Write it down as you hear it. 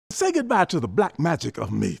say goodbye to the black magic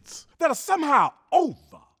of meats that are somehow over.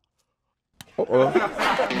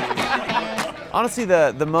 Honestly,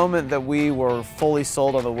 the moment that we were fully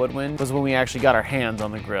sold on the Woodwind was when we actually got our hands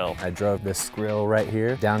on the grill. I drove this grill right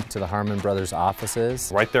here down to the Harmon Brothers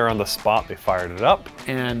offices. Right there on the spot, they fired it up.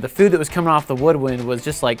 And the food that was coming off the Woodwind was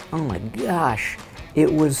just like, oh my gosh,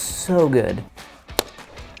 it was so good.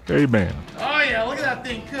 Amen. Oh yeah, look at that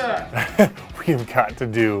thing cook. We've got to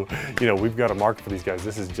do, we've got a market for these guys.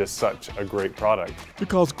 This is just such a great product.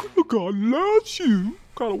 Because Grill God loves you.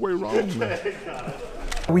 Got away wrong.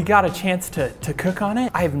 We got a chance to cook on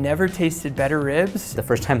it. I've never tasted better ribs. The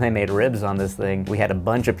first time they made ribs on this thing, we had a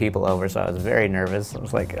bunch of people over, so I was very nervous. I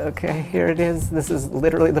was like, okay, here it is. This is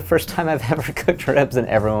literally the first time I've ever cooked ribs, and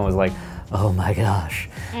everyone was like, oh my gosh.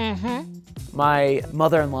 My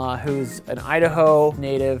mother-in-law, who's an Idaho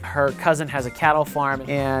native, her cousin has a cattle farm,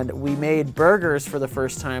 and we made burgers for the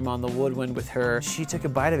first time on the Woodwind with her. She took a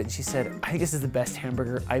bite of it and she said, I think this is the best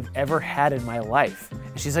hamburger I've ever had in my life.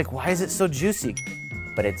 And she's like, why is it so juicy?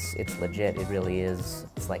 But it's legit, it really is.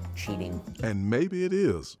 It's like cheating. And maybe it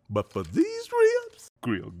is, but for these ribs,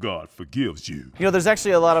 Grill God forgives you. There's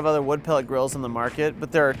actually a lot of other wood pellet grills on the market,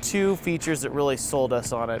 but there are two features that really sold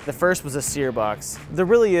us on it. The first was a sear box. There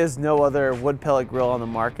really is no other wood pellet grill on the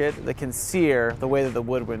market that can sear the way that the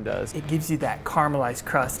Woodwind does. It gives you that caramelized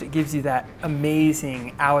crust. It gives you that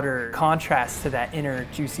amazing outer contrast to that inner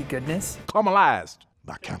juicy goodness. Caramelized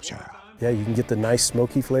by Campshire. Yeah, you can get the nice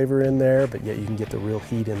smoky flavor in there, but yet you can get the real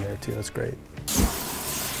heat in there too. That's great.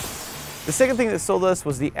 The second thing that sold us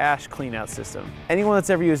was the ash cleanout system. Anyone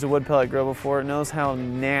that's ever used a wood pellet grill before knows how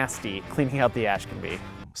nasty cleaning out the ash can be.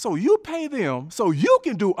 So you pay them so you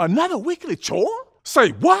can do another weekly chore? Say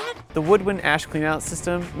what? The Woodwind ash cleanout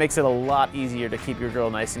system makes it a lot easier to keep your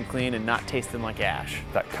grill nice and clean and not tasting like ash.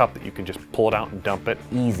 That cup that you can just pull it out and dump it.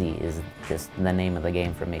 Easy is just the name of the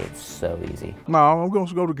game for me. It's so easy. No, I'm going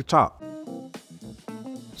to go to the top.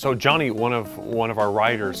 So Johnny, one of our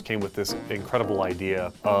writers, came with this incredible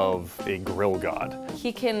idea of a grill god.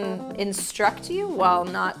 He can instruct you while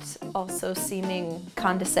not also seeming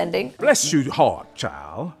condescending. Bless you heart,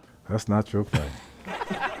 child. That's not your thing.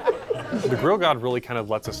 The grill god really kind of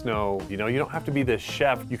lets us know, you don't have to be this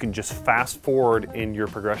chef. You can just fast forward in your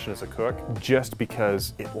progression as a cook just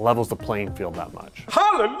because it levels the playing field that much.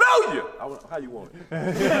 Hallelujah! How you want it?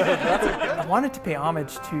 I wanted to pay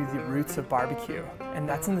homage to the roots of barbecue, and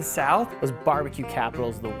that's in the South. Those barbecue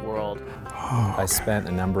capitals of the world. I spent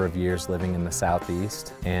a number of years living in the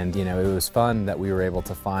Southeast, and it was fun that we were able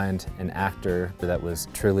to find an actor that was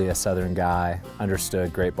truly a Southern guy,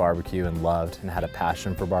 understood great barbecue and loved and had a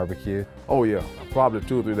passion for barbecue. Oh yeah, probably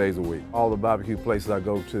 2 or 3 days a week. All the barbecue places I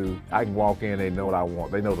go to, I can walk in, they know what I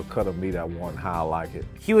want. They know the cut of meat I want and how I like it.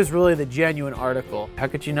 He was really the genuine article. How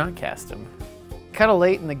could you not cast him? Kind of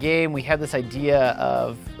late in the game, we had this idea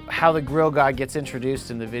of how the grill god gets introduced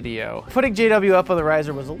in the video. Putting JW up on the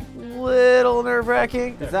riser was a little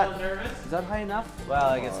nerve-wracking. Is that high enough? Well,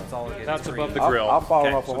 I guess it's all getting That's above the grill. I've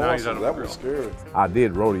fallen off so a now horse. he's out of That the was grill. scary. I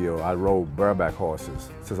did rodeo. I rode bareback horses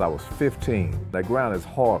since I was 15. That ground is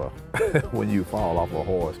harder when you fall off a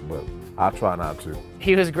horse, but I try not to.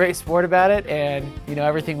 He was a great sport about it, and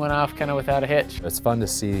everything went off kind of without a hitch. It's fun to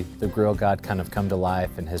see the grill god kind of come to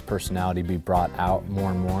life and his personality be brought out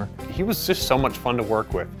more and more. He was just so much fun to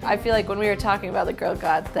work with. I feel like when we were talking about the grill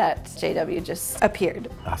god that JW just appeared.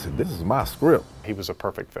 I said, this is my script. He was a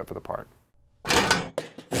perfect fit for the part.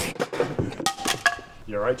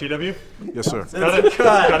 You all right, JW? Yes, sir. Got it.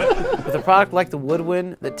 Got it. With a product like the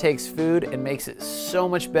Woodwind that takes food and makes it so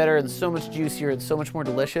much better and so much juicier and so much more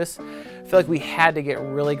delicious, I feel like we had to get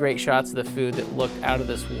really great shots of the food that looked out of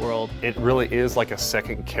this world. It really is like a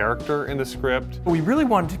second character in the script. We really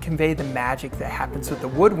wanted to convey the magic that happens with the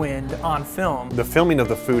Woodwind on film. The filming of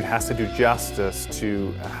the food has to do justice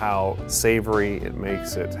to how savory it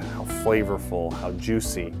makes it, how flavorful, how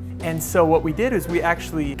juicy. And so what we did is we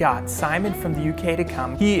actually got Simon from the UK to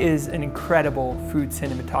come. He is an incredible food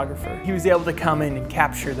cinematographer. He was able to come in and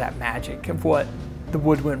capture that magic of what the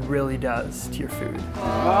Woodwind really does to your food.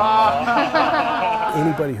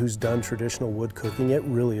 Anybody who's done traditional wood cooking, it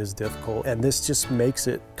really is difficult. And this just makes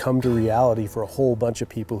it come to reality for a whole bunch of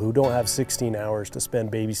people who don't have 16 hours to spend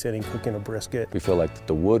babysitting cooking a brisket. We feel like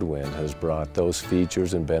the Woodwind has brought those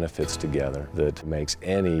features and benefits together that makes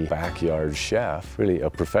any backyard chef really a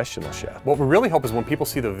professional chef. What we really hope is when people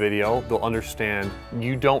see the video, they'll understand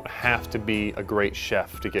you don't have to be a great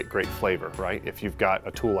chef to get great flavor, right? If you've got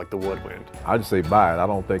a tool like the Woodwind. I just say buy it. I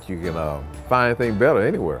don't think you can find anything better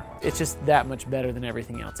anywhere. It's just that much better than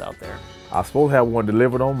everything else out there. I'm supposed to have one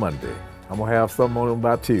delivered on Monday. I'm gonna have something on them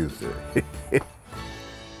by Tuesday.